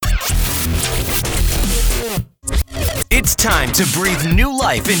It's time to breathe new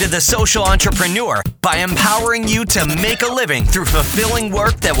life into the social entrepreneur by empowering you to make a living through fulfilling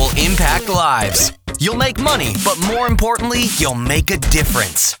work that will impact lives. You'll make money, but more importantly, you'll make a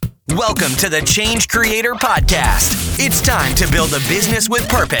difference. Welcome to the Change Creator Podcast. It's time to build a business with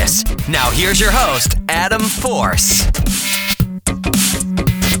purpose. Now here's your host, Adam Force.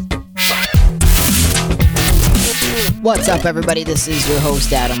 What's up, everybody? This is your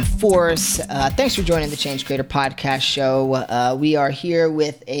host, Adam Force. Thanks for joining the Change Creator Podcast show. We are here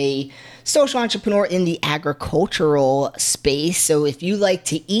with a social entrepreneur in the agricultural space. So if you like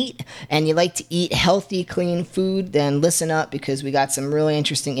to eat and you like to eat healthy, clean food, then listen up because we got some really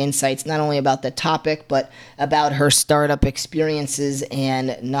interesting insights, not only about the topic, but about her startup experiences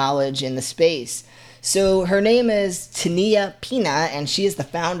and knowledge in the space. So her name is Tania Pina, and she is the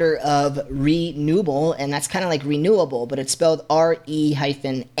founder of Renewble, and that's kind of like renewable, but it's spelled R-E-N-U-B-L-E.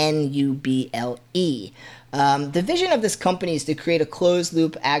 The vision of this company is to create a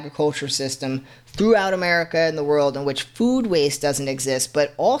closed-loop agriculture system throughout America and the world in which food waste doesn't exist,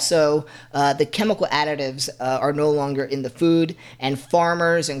 but also the chemical additives are no longer in the food, and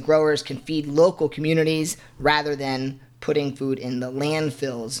farmers and growers can feed local communities rather than putting food in the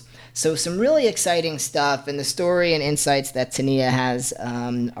landfills. So some really exciting stuff, and the story and insights that Tania has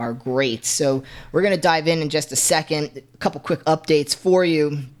are great. So we're going to dive in just a second. A couple quick updates for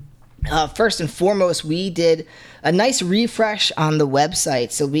you. First and foremost, we did a nice refresh on the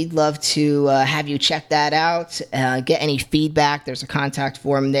website, so we'd love to have you check that out, get any feedback. There's a contact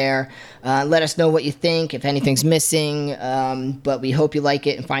form there. Let us know what you think, if anything's missing, but we hope you like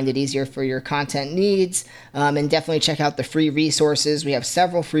it and find it easier for your content needs. And definitely check out the free resources. We have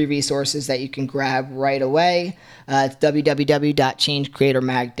several free resources that you can grab right away. It's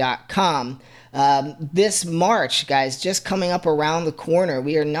www.changecreatormag.com. This March, guys, just coming up around the corner,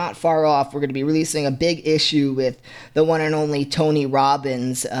 we are not far off. We're going to be releasing a big issue with the one and only Tony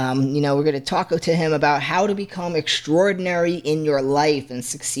Robbins. We're going to talk to him about how to become extraordinary in your life and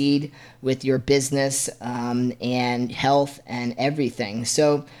succeed with your business and health and everything.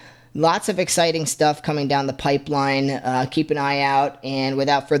 So lots of exciting stuff coming down the pipeline. Keep an eye out. And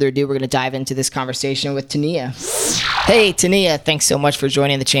without further ado, we're going to dive into this conversation with Tania. Hey, Tania, thanks so much for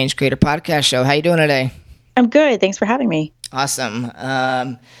joining the Change Creator Podcast show. How you doing today? I'm good. Thanks for having me. Awesome.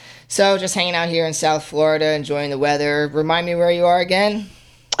 So just hanging out here in South Florida, enjoying the weather. Remind me where you are again?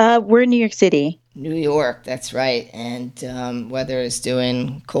 We're in New York City. New York, that's right. And weather is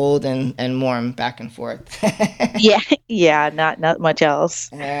doing cold and warm back and forth. Yeah, not much else.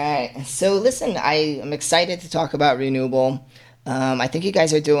 All right. So listen, I am excited to talk about Renewable. I think you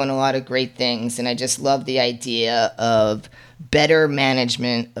guys are doing a lot of great things, and I just love the idea of better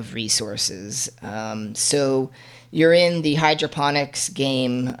management of resources. So you're in the hydroponics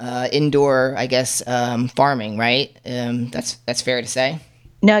game, indoor, I guess, farming, right? That's fair to say?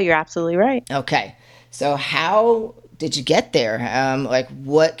 No, you're absolutely right. Okay. So how did you get there?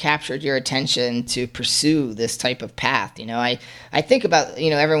 What captured your attention to pursue this type of path? I think about,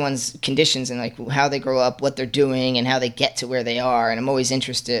 everyone's conditions and like how they grow up, what they're doing, and how they get to where they are. And I'm always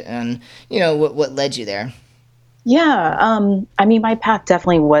interested in, what led you there. Yeah. My path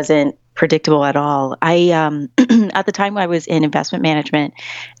definitely wasn't predictable at all. I at the time I was in investment management,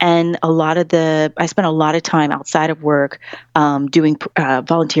 and I spent a lot of time outside of work doing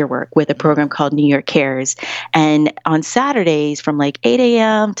volunteer work with a program called New York Cares. And on Saturdays from like 8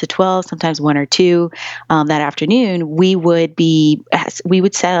 a.m. to 12, sometimes 1 or 2 that afternoon, we would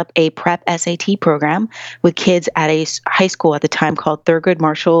set up a prep SAT program with kids at a high school at the time called Thurgood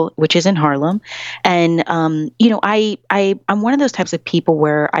Marshall, which is in Harlem. And I'm one of those types of people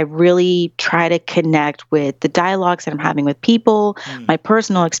where I really try to connect with the dialogues that I'm having with people, my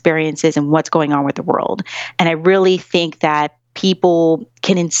personal experiences, and what's going on with the world. And I really think that people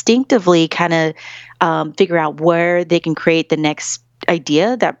can instinctively kind of figure out where they can create the next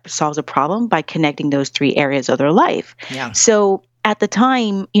idea that solves a problem by connecting those 3 areas of their life. Yeah. So at the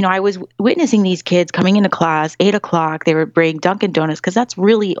time, I was witnessing these kids coming into class, 8 o'clock, they would bring Dunkin' Donuts because that's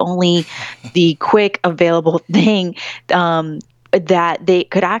really only the quick available thing that they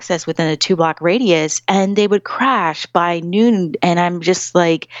could access within a 2-block radius, and they would crash by noon. And I'm just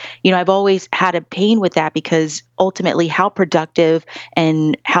like, I've always had a pain with that because ultimately how productive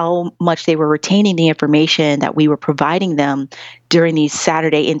and how much they were retaining the information that we were providing them during these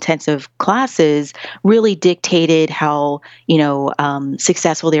Saturday intensive classes really dictated how,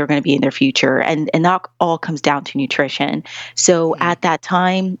 successful they were going to be in their future. And that all comes down to nutrition. So at that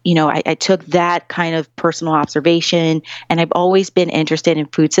time, I took that kind of personal observation, and I've always been interested in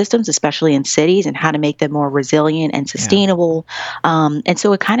food systems, especially in cities, and how to make them more resilient and sustainable. And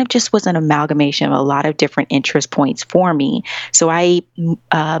so it kind of just was an amalgamation of a lot of different interests points for me. So I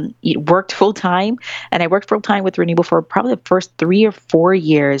worked full time, and I worked full time with Renewable for probably the first 3 or 4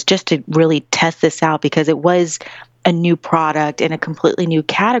 years just to really test this out, because it was a new product in a completely new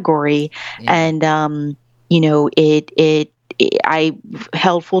category. Yeah. And I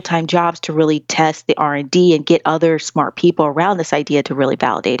held full-time jobs to really test the R&D and get other smart people around this idea to really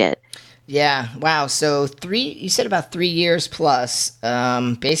validate it. Yeah. Wow. So you said about 3 years plus,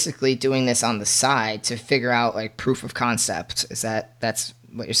 basically doing this on the side to figure out like proof of concept. That's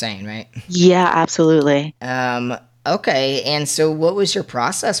what you're saying, right? Yeah, absolutely. Okay. And so what was your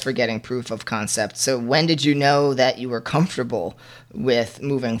process for getting proof of concept? So when did you know that you were comfortable with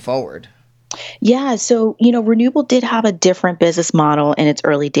moving forward? Yeah, so Renewable did have a different business model in its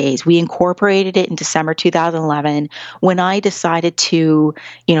early days. We incorporated it in December 2011 when I decided to,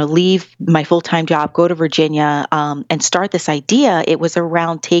 leave my full-time job, go to Virginia, and start this idea. It was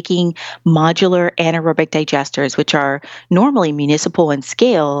around taking modular anaerobic digesters, which are normally municipal in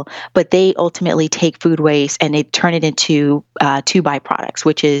scale, but they ultimately take food waste and they turn it into two byproducts,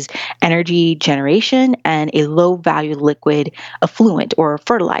 which is energy generation and a low-value liquid effluent or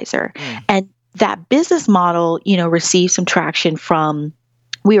fertilizer. And that business model, received some traction from,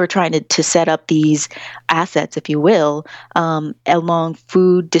 we were trying to set up these assets, if you will, along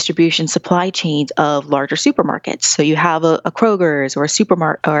food distribution supply chains of larger supermarkets. So you have a Kroger's or a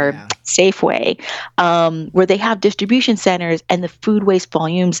supermarket or Safeway, where they have distribution centers, and the food waste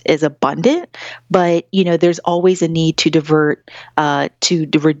volumes is abundant, but there's always a need to divert to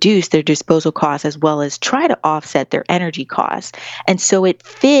reduce their disposal costs as well as try to offset their energy costs. And so it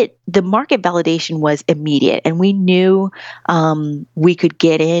fit. The market validation was immediate, and we knew we could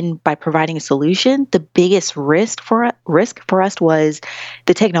get in by providing a solution. The biggest risk for us was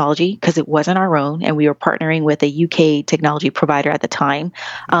the technology, because it wasn't our own, and we were partnering with a UK technology provider at the time.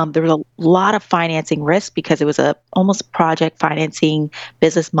 There was a lot of financing risk because it was a almost project financing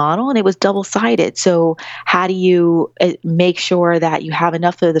business model, and it was double-sided. So how do you make sure that you have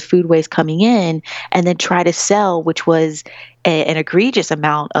enough of the food waste coming in and then try to sell, which was an egregious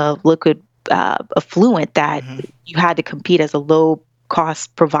amount of liquid effluent that you had to compete as a low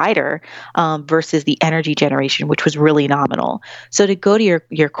cost provider versus the energy generation, which was really nominal. So to go to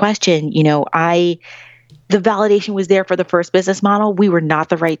your question, the validation was there for the first business model. We were not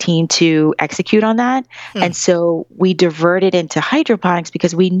the right team to execute on that. And so we diverted into hydroponics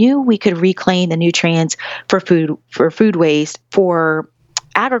because we knew we could reclaim the nutrients for food waste for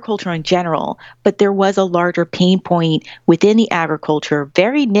agriculture in general, but there was a larger pain point within the agriculture,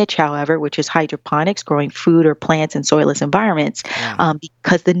 very niche, however, which is hydroponics, growing food or plants in soilless environments,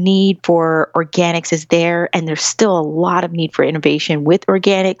 because the need for organics is there, and there's still a lot of need for innovation with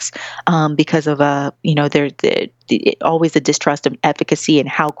organics because of there's always a distrust of efficacy and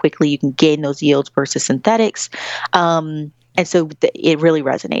how quickly you can gain those yields versus synthetics, and so it really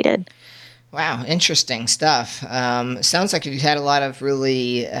resonated. Wow, interesting stuff. Sounds like you've had a lot of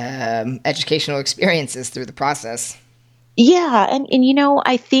really educational experiences through the process. Yeah, and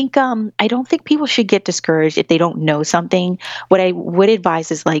I think I don't think people should get discouraged if they don't know something. What I would advise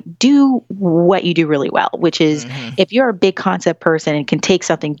is like do what you do really well, which is if you're a big concept person and can take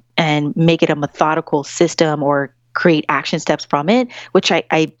something and make it a methodical system or create action steps from it, which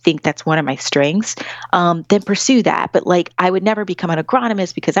I think that's one of my strengths, then pursue that. But I would never become an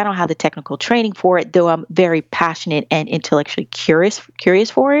agronomist because I don't have the technical training for it, though I'm very passionate and intellectually curious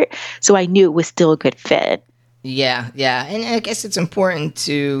for it. So I knew it was still a good fit. Yeah. And I guess it's important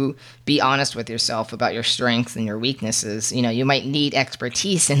to be honest with yourself about your strengths and your weaknesses. You might need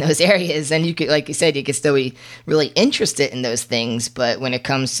expertise in those areas, and you could, like you said, you could still be really interested in those things. But when it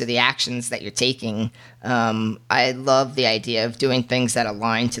comes to the actions that you're taking, I love the idea of doing things that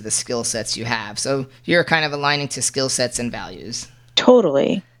align to the skill sets you have. So you're kind of aligning to skill sets and values.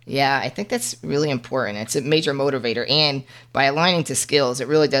 Totally. Yeah, I think that's really important. It's a major motivator. And by aligning to skills, it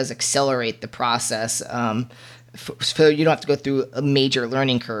really does accelerate the process. So you don't have to go through a major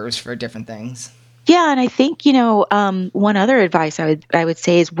learning curves for different things. Yeah, and I think one other advice I would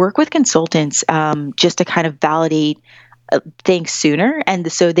say is work with consultants just to kind of validate things sooner,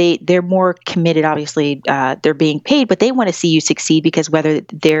 and so they're more committed. Obviously, they're being paid, but they want to see you succeed because whether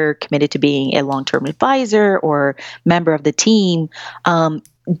they're committed to being a long-term advisor or member of the team,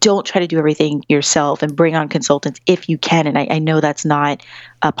 don't try to do everything yourself and bring on consultants if you can. And I know that's not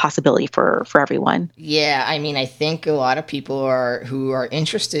a possibility for everyone. Yeah, I mean, I think a lot of people who are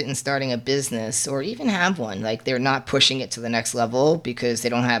interested in starting a business or even have one, like they're not pushing it to the next level because they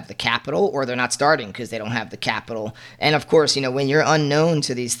don't have the capital, or they're not starting because they don't have the capital. And of course, when you're unknown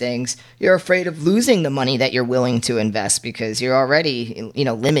to these things, you're afraid of losing the money that you're willing to invest because you're already,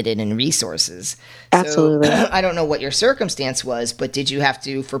 limited in resources. Absolutely. So, I don't know what your circumstance was, but did you have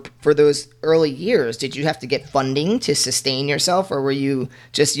to, for those early years, did you have to get funding to sustain yourself, or were you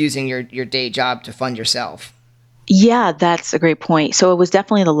just using your day job to fund yourself? Yeah, that's a great point. So it was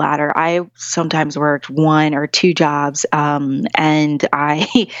definitely the latter. I sometimes worked one or two jobs, and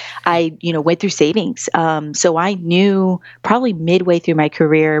I went through savings. So I knew probably midway through my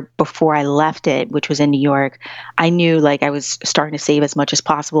career before I left it, which was in New York, I knew like I was starting to save as much as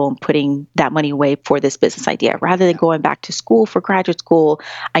possible and putting that money away for this business idea. Rather than going back to school for graduate school,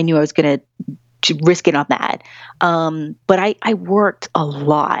 I knew I was going to risk it on that. But I worked a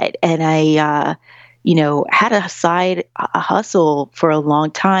lot, and I had a hustle for a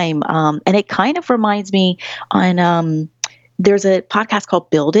long time. And it kind of reminds me there's a podcast called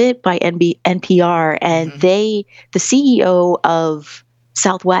Build It by NPR, and the CEO of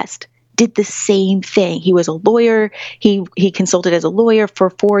Southwest did the same thing. He was a lawyer. He consulted as a lawyer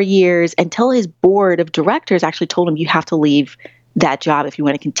for 4 years until his board of directors actually told him, you have to leave that job if you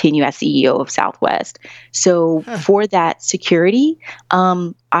want to continue as CEO of Southwest. So for that security,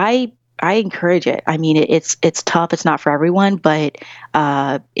 I encourage it. I mean, it's tough. It's not for everyone, but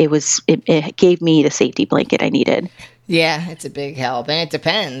it gave me the safety blanket I needed. Yeah, it's a big help, and it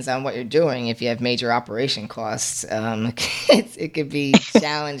depends on what you're doing. If you have major operation costs, it could be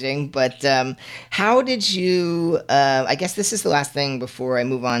challenging. But how did you? I guess this is the last thing before I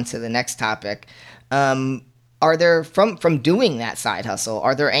move on to the next topic. Are there, from doing that side hustle,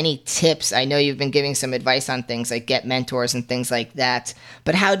 are there any tips? I know you've been giving some advice on things like get mentors and things like that,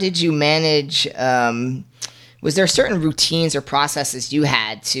 but how did you manage, was there certain routines or processes you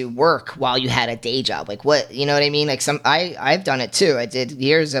had to work while you had a day job? Like what, you know what I mean? Like I've done it too. I did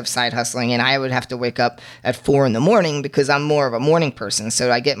years of side hustling, and I would have to wake up at 4 a.m. because I'm more of a morning person.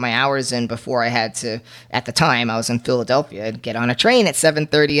 So I get my hours in before I had to, at the time I was in Philadelphia, I'd get on a train at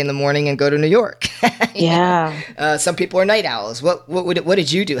 7:30 in the morning and go to New York. Yeah. Some people are night owls. What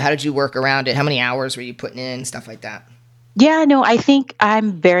did you do? How did you work around it? How many hours were you putting in? Stuff like that. Yeah, no, I think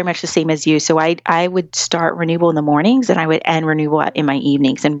I'm very much the same as you. So I would start renewable in the mornings, and I would end renewable in my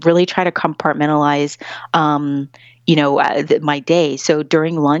evenings, and really try to compartmentalize, my day. So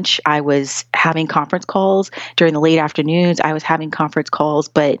during lunch, I was having conference calls. During the late afternoons, I was having conference calls.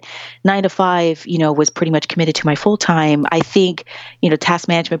 But 9 to 5, was pretty much committed to my full time. I think, task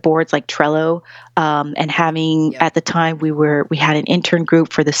management boards like Trello, and having at the time we had an intern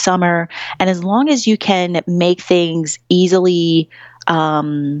group for the summer. And as long as you can make things easy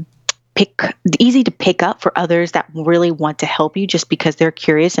to pick up for others that really want to help you just because they're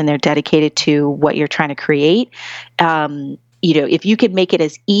curious and they're dedicated to what you're trying to create. If you could make it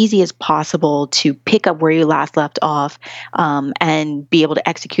as easy as possible to pick up where you last left off, and be able to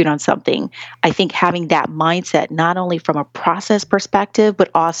execute on something, I think having that mindset, not only from a process perspective,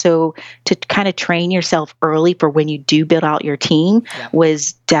 but also to kind of train yourself early for when you do build out your team,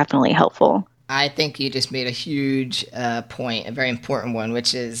 was definitely helpful. I think you just made a huge point, a very important one,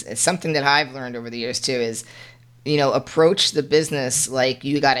 which is something that I've learned over the years too, is, approach the business like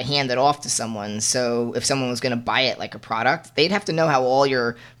you got to hand it off to someone. So if someone was going to buy it like a product, they'd have to know how all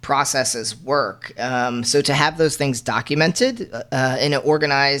your processes work. So to have those things documented in an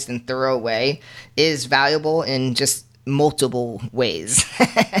organized and thorough way is valuable in just multiple ways.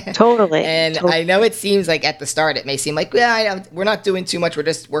 Totally. And I know it seems like at the start it may seem like, we're not doing too much, we're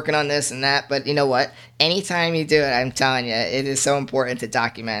just working on this and that, but you know what, anytime you do it, I'm telling you, it is so important to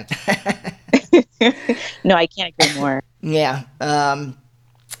document. No, I can't agree more. Yeah.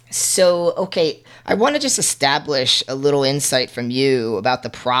 So, okay, I want to just establish a little insight from you about the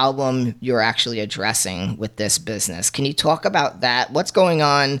problem you're actually addressing with this business. Can you talk about that? What's going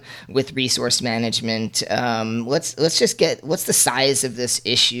on with resource management? Let's just get, what's the size of this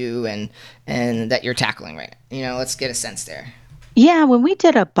issue and that you're tackling right now? Let's get a sense there. Yeah, when we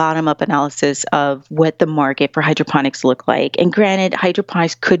did a bottom-up analysis of what the market for hydroponics looked like, and granted,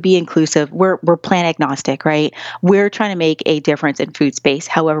 hydroponics could be inclusive. We're plant agnostic, right? We're trying to make a difference in food space.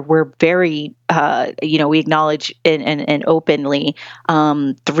 However, we're very, we acknowledge and openly,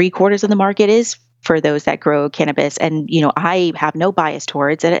 3/4 of the market is for those that grow cannabis. And, I have no bias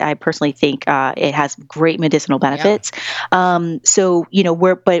towards it. I personally think it has great medicinal benefits.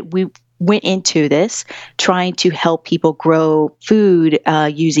 went into this trying to help people grow food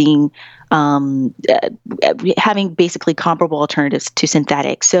using having basically comparable alternatives to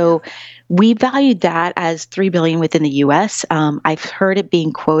synthetic. So we valued that as $3 billion within the U.S. I've heard it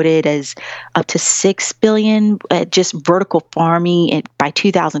being quoted as up to $6 billion just vertical farming by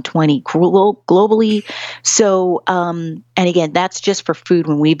 2020 globally. So, and again, that's just for food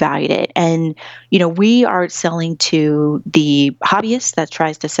when we valued it. And we are selling to the hobbyist that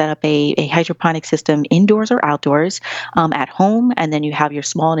tries to set up a hydroponic system indoors or outdoors, at home, and then you have your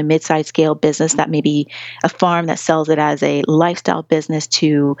small and mid-sized scale business that may be a farm that sells it as a lifestyle business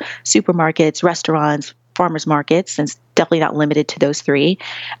to supermarkets, restaurants, farmers markets, and it's definitely not limited to those three.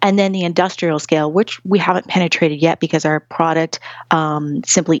 And then the industrial scale, which we haven't penetrated yet because our product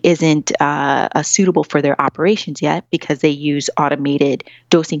simply isn't suitable for their operations yet because they use automated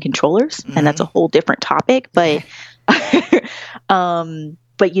dosing controllers, and that's a whole different topic. But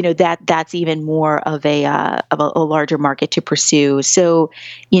that's even more of a larger market to pursue. So,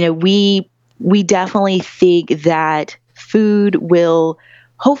 we definitely think that food will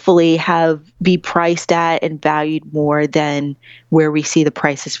hopefully be priced at and valued more than where we see the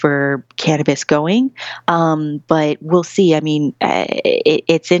prices for cannabis going. But we'll see. I mean,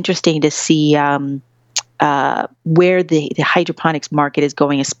 it's interesting to see where the hydroponics market is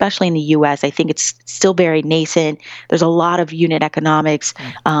going, especially in the U.S. I think it's still very nascent. There's a lot of unit economics,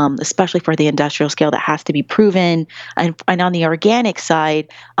 especially for the industrial scale, that has to be proven. And on the organic side,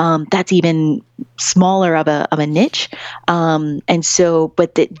 that's even smaller of a niche. And so,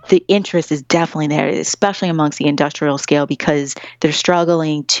 but the interest is definitely there, especially amongst the industrial scale, because they're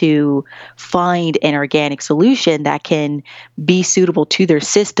struggling to find an organic solution that can be suitable to their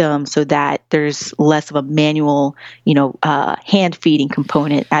system so that there's less of a manual, hand feeding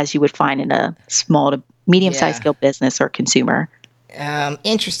component as you would find in a small to medium-sized scale business or consumer.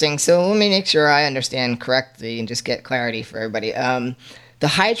 Interesting. So let me make sure I understand correctly and just get clarity for everybody. The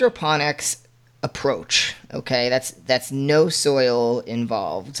hydroponics approach, okay, that's no soil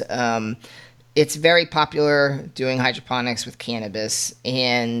involved. It's very popular doing hydroponics with cannabis,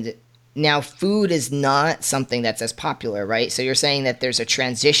 and now food is not something that's as popular, right? So you're saying that there's a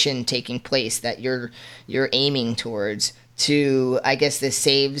transition taking place that you're aiming towards to, I guess this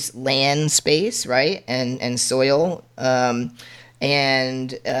saves land space, right? And soil,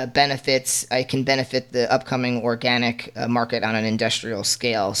 and benefits. I can benefit the upcoming organic market on an industrial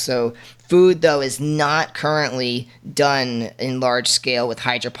scale. So food, though, is not currently done in large scale with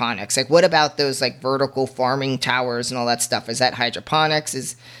hydroponics. Like, what about those like vertical farming towers and all that stuff? Is that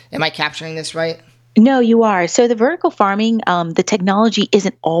hydroponics? Am I capturing this right? No, you are. So the vertical farming, the technology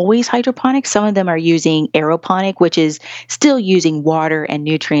isn't always hydroponic. Some of them are using aeroponic, which is still using water and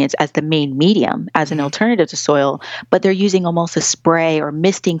nutrients as the main medium, as an alternative to soil, but they're using almost a spray or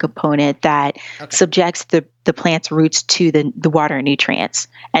misting component that subjects the plant's roots to the water and nutrients.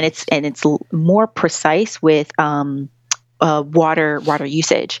 And it's more precise with water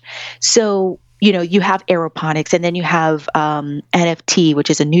usage. So you have aeroponics, and then you have NFT,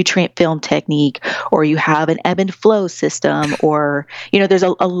 which is a nutrient film technique, or you have an ebb and flow system, or there's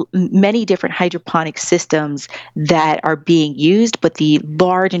many different hydroponic systems that are being used. But the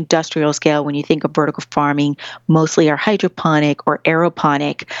large industrial scale, when you think of vertical farming, mostly are hydroponic or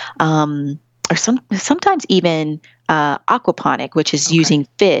aeroponic, or sometimes even aquaponic, which is using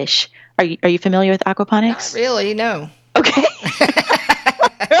fish. Are you familiar with aquaponics? Not really, no. Okay.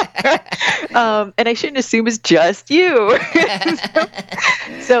 And I shouldn't assume it's just you.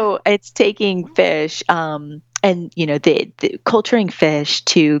 So it's taking fish, and the culturing fish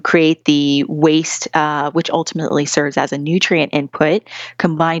to create the waste, which ultimately serves as a nutrient input,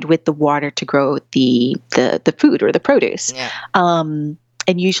 combined with the water to grow the food or the produce. Yeah. And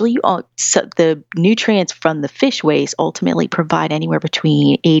usually the nutrients from the fish waste ultimately provide anywhere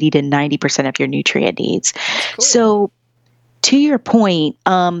between 80 to 90% of your nutrient needs. Cool. So, to your point,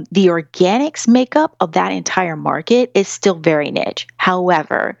 the organics makeup of that entire market is still very niche.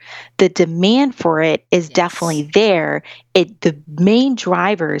 However, the demand for it is definitely there. The main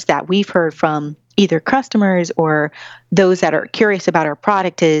drivers that we've heard from either customers or those that are curious about our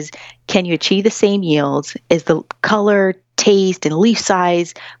product is, can you achieve the same yields? Is the color, taste, and leaf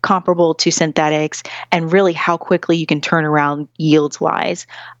size comparable to synthetics? And really how quickly you can turn around yields-wise.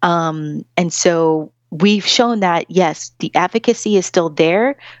 And so we've shown that, yes, the efficacy is still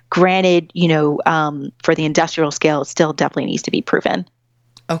there. Granted, for the industrial scale, it still definitely needs to be proven.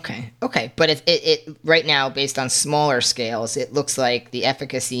 Okay. But it right now, based on smaller scales, it looks like the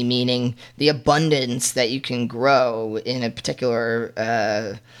efficacy, meaning the abundance that you can grow in a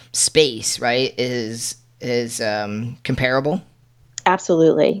particular space, right, is comparable.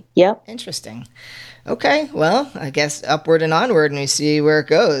 Absolutely. Yep. Interesting. Okay, well, I guess upward and onward, and we see where it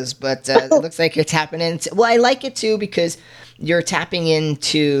goes. But it looks like you're tapping into. Well, I like it too because you're tapping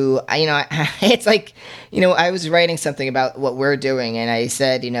into. It's like, I was writing something about what we're doing, and I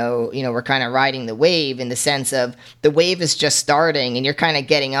said, we're kind of riding the wave in the sense of the wave is just starting, and you're kind of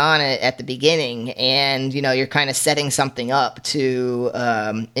getting on it at the beginning, and you're kind of setting something up to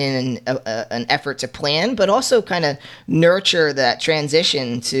in an effort to plan, but also kind of nurture that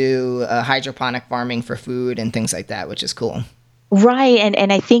transition to hydroponic farming for food and things like that, which is cool. Right.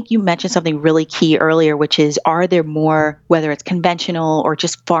 And I think you mentioned something really key earlier, which is, are there more, whether it's conventional or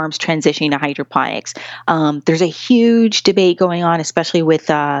just farms transitioning to hydroponics? There's a huge debate going on, especially with,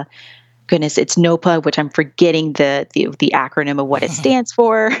 goodness, it's NOPA, which I'm forgetting the acronym of what it stands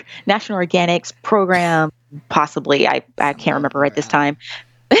for, National Organics Program, possibly. I can't remember right this time.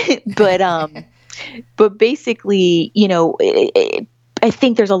 but but basically, I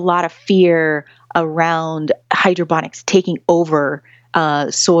think there's a lot of fear around hydroponics taking over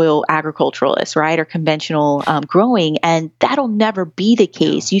soil agriculturalists, right, or conventional growing, and that'll never be the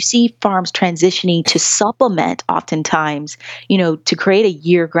case. You see farms transitioning to supplement, oftentimes, to create a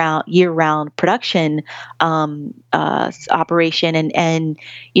year-round production operation, and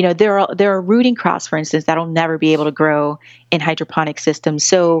there are rooting crops, for instance, that'll never be able to grow in hydroponic systems.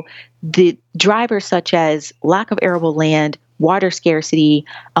 So the drivers such as lack of arable land, water scarcity,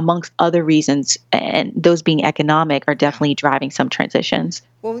 amongst other reasons, and those being economic, are definitely driving some transitions.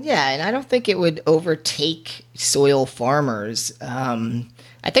 Well, yeah, and I don't think it would overtake soil farmers.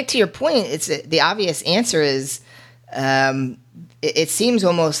 I think to your point, it's the obvious answer is it seems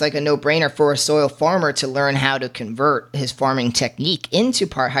almost like a no-brainer for a soil farmer to learn how to convert his farming technique into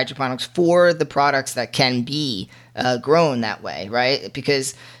part hydroponics for the products that can be grown that way, right?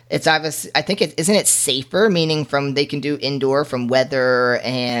 Because it's obvious. I think isn't it safer, meaning from they can do indoor from weather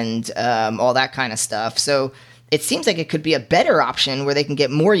and all that kind of stuff. So it seems like it could be a better option where they can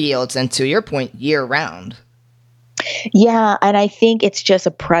get more yields and, to your point, year round. Yeah, and I think it's just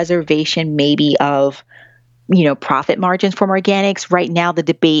a preservation maybe of profit margins from organics. Right now, the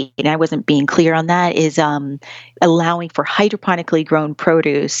debate, and I wasn't being clear on that, is allowing for hydroponically grown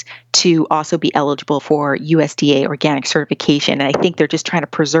produce to also be eligible for USDA organic certification. And I think they're just trying to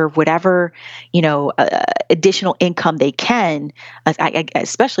preserve whatever, additional income they can,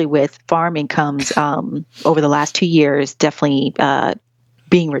 especially with farm incomes over the last 2 years, definitely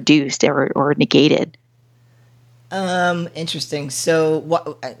being reduced or negated. Interesting. So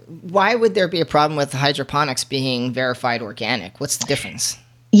why would there be a problem with hydroponics being verified organic? What's the difference?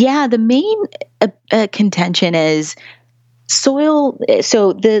 Yeah, the main contention is soil.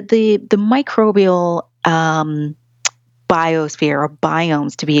 So the microbial biosphere, or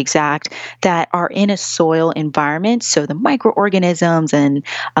biomes to be exact, that are in a soil environment. So the microorganisms and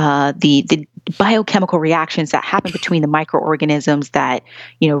the biochemical reactions that happen between the microorganisms that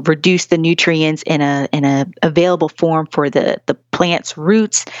reduce the nutrients in a available form for the plant's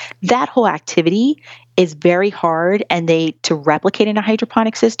roots. That whole activity is very hard to replicate in a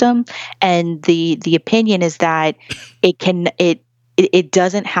hydroponic system. And the opinion is that it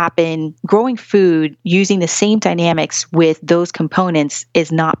doesn't happen. Growing food using the same dynamics with those components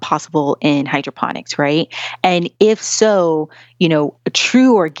is not possible in hydroponics, right? And if so,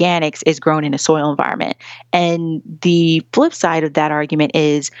 true organics is grown in a soil environment. And the flip side of that argument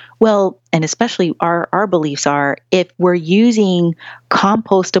is, well, and especially our beliefs are, if we're using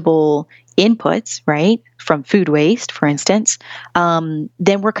compostable inputs, right, from food waste, for instance,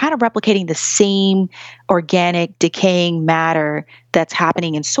 then we're kind of replicating the same organic decaying matter that's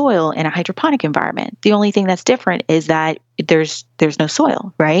happening in soil in a hydroponic environment. The only thing that's different is that there's no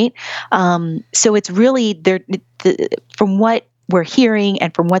soil, right? So it's really there. From what we're hearing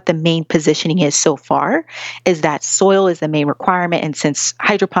and from what the main positioning is so far, is that soil is the main requirement, and since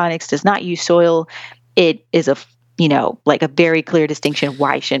hydroponics does not use soil, it is a very clear distinction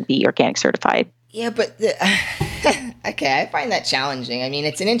why it shouldn't be organic certified. Yeah, but okay, I find that challenging. I mean,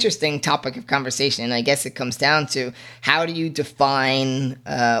 it's an interesting topic of conversation, and I guess it comes down to how do you define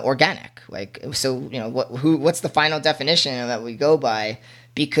organic? Like, so what's the final definition that we go by?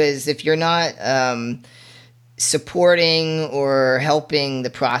 Because if you're not supporting or helping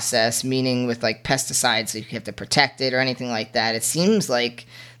the process, meaning with like pesticides, you have to protect it or anything like that, it seems like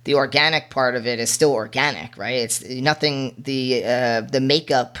the organic part of it is still organic, right? It's nothing. The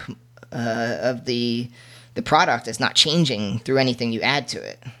makeup of the product is not changing through anything you add to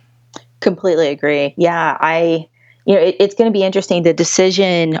it. Completely agree. Yeah, It's going to be interesting. The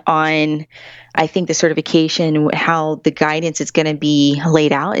decision on, I think, the certification, how the guidance is going to be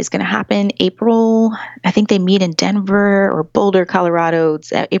laid out is going to happen April. I think they meet in Denver or Boulder, Colorado.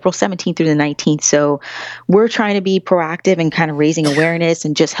 It's April 17th through the 19th. So we're trying to be proactive and kind of raising awareness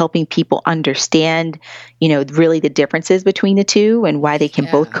and just helping people understand, really the differences between the two and why they can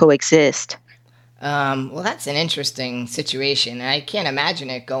both coexist. Well, that's an interesting situation. I can't imagine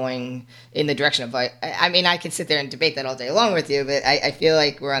it going in the direction of I could sit there and debate that all day long with you, but I feel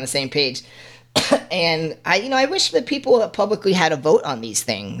like we're on the same page. And I wish that people publicly had a vote on these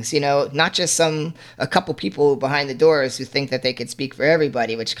things, not just a couple people behind the doors who think that they could speak for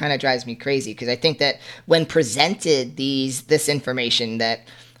everybody, which kind of drives me crazy, because I think that when presented this information, that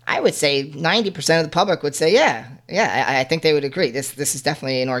I would say 90% of the public would say, I think they would agree. This is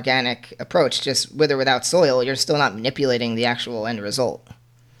definitely an organic approach. Just with or without soil, you're still not manipulating the actual end result.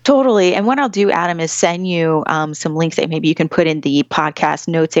 Totally. And what I'll do, Adam, is send you some links that maybe you can put in the podcast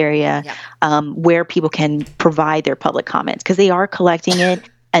notes area where people can provide their public comments, because they are collecting it.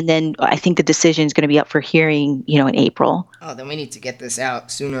 And then I think the decision is going to be up for hearing, in April. Oh, then we need to get this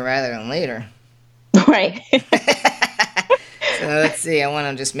out sooner rather than later. Right. So let's see. I want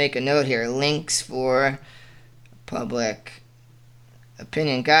to just make a note here. Links for public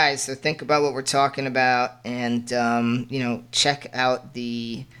opinion. Guys, so think about what we're talking about, and check out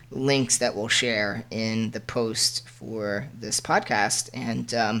the links that we'll share in the post for this podcast,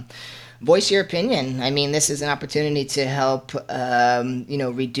 and voice your opinion. I mean, this is an opportunity to help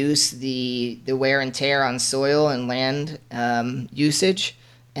reduce the wear and tear on soil and land usage,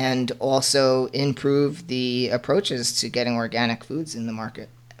 and also improve the approaches to getting organic foods in the market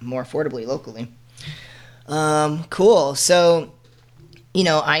more affordably locally. Cool. So we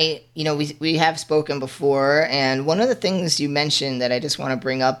have spoken before, and one of the things you mentioned that I just want to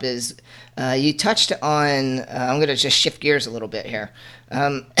bring up is you touched on, I'm going to just shift gears a little bit here.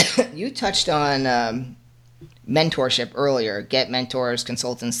 You touched on mentorship earlier, get mentors,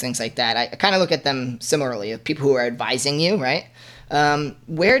 consultants, things like that. I kind of look at them similarly, people who are advising you, right?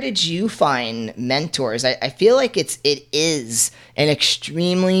 Where did you find mentors? I feel like it is an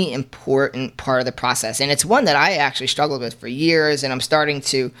extremely important part of the process, and it's one that I actually struggled with for years, and I'm starting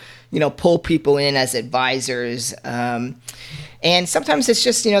to, pull people in as advisors. And sometimes it's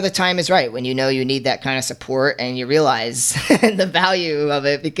just, the time is right when you need that kind of support, and you realize the value of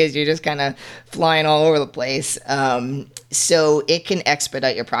it because you're just kind of flying all over the place. So it can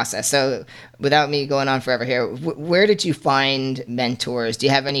expedite your process. So without me going on forever here, where did you find mentors? Do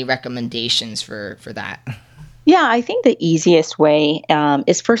you have any recommendations for that? Yeah, I think the easiest way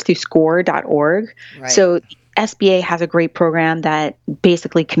is first through score.org. Right. So SBA has a great program that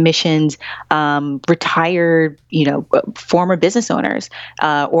basically commissions retired, former business owners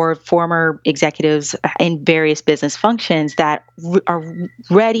or former executives in various business functions that are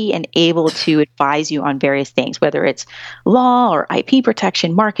ready and able to advise you on various things, whether it's law or IP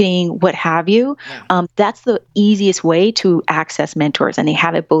protection, marketing, what have you. Yeah. That's the easiest way to access mentors, and they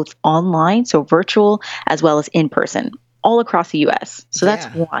have it both online, so virtual, as well as in person, all across the U.S. So that's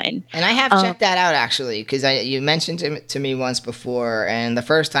one. And I have checked that out, actually, because you mentioned it to me once before, and the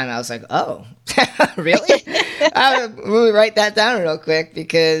first time I was like, oh, really? Let me write that down real quick,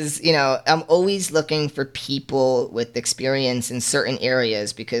 because, I'm always looking for people with experience in certain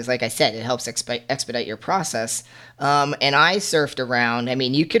areas because, like I said, it helps expedite your process. And I surfed around. I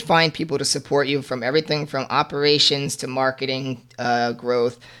mean, you could find people to support you from everything from operations to marketing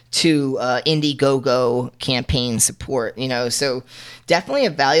growth to Indiegogo campaign support, so definitely a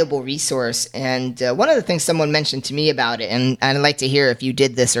valuable resource. And one of the things someone mentioned to me about it, and I'd like to hear if you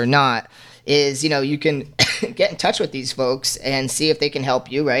did this or not, is, you can get in touch with these folks and see if they can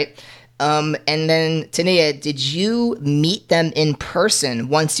help you, right? And then, Tania, did you meet them in person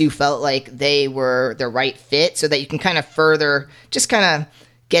once you felt like they were the right fit so that you can kind of further just kind of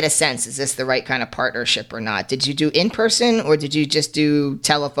get a sense, is this the right kind of partnership or not? Did you do in person, or did you just do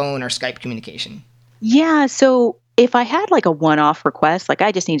telephone or Skype communication? Yeah, so if I had like a one-off request, like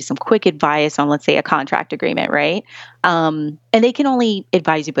I just needed some quick advice on, let's say, a contract agreement, right? And they can only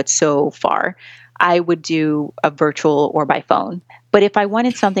advise you but so far, I would do a virtual or by phone. But if I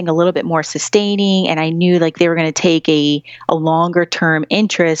wanted something a little bit more sustaining, and I knew like they were going to take a longer term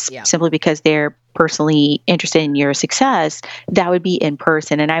interest simply because they're personally interested in your success, that would be in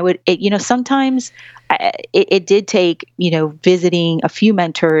person. And I would, sometimes it did take, visiting a few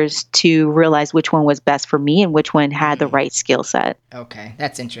mentors to realize which one was best for me and which one had the right skill set. Okay,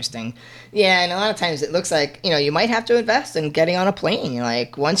 that's interesting. Yeah, and a lot of times it looks like, you might have to invest in getting on a plane.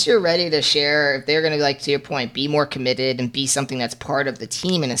 Like, once you're ready to share, if they're going to, like, to your point, be more committed and be something that's part of the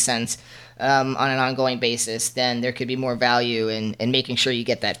team in a sense, on an ongoing basis, then there could be more value in making sure you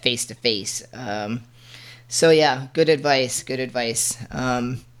get that face-to-face. So yeah, good advice.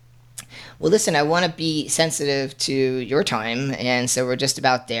 Well, listen, I want to be sensitive to your time, and so we're just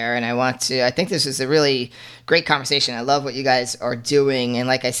about there. And I think this is a really great conversation. I love what you guys are doing, and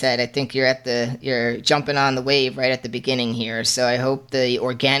like I said, I think you're jumping on the wave right at the beginning here. So I hope the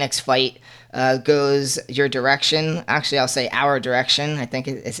organics fight goes your direction. Actually, I'll say our direction. I think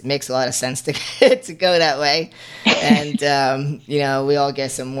it makes a lot of sense to go that way, and we all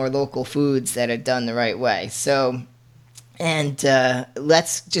get some more local foods that are done the right way. So. And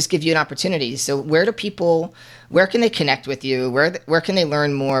let's just give you an opportunity. So where can they connect with you? Where can they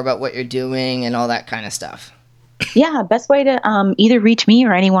learn more about what you're doing and all that kind of stuff? Yeah, best way to either reach me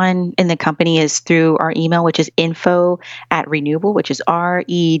or anyone in the company is through our email, which is info@renewable, which is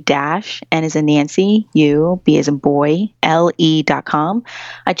RE-N as in Nancy, U, B as in boy, LE.com.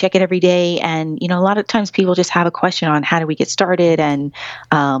 I check it every day. And, a lot of times people just have a question on how do we get started and,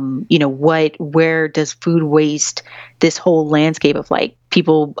 where does food waste, this whole landscape of like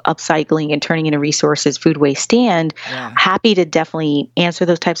people upcycling and turning into resources, food waste stand. Yeah. Happy to definitely answer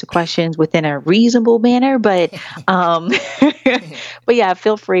those types of questions within a reasonable manner, but yeah,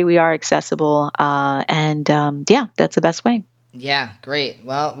 feel free. We are accessible, and that's the best way. Yeah, great.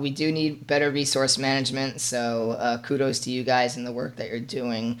 Well, we do need better resource management, so kudos to you guys and the work that you're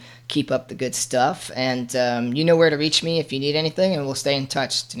doing. Keep up the good stuff, and you know where to reach me if you need anything, and we'll stay in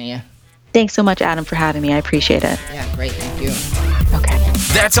touch, Tania. Thanks so much, Adam, for having me. I appreciate it. Yeah, great. Thank you. Okay.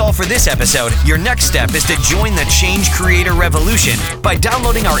 That's all for this episode. Your next step is to join the Change Creator Revolution by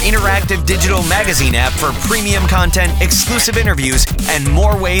downloading our interactive digital magazine app for premium content, exclusive interviews, and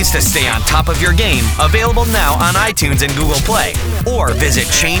more ways to stay on top of your game. Available now on iTunes and Google Play. Or visit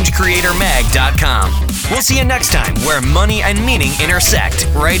changecreatormag.com. We'll see you next time where money and meaning intersect,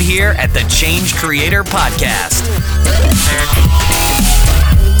 right here at the Change Creator Podcast.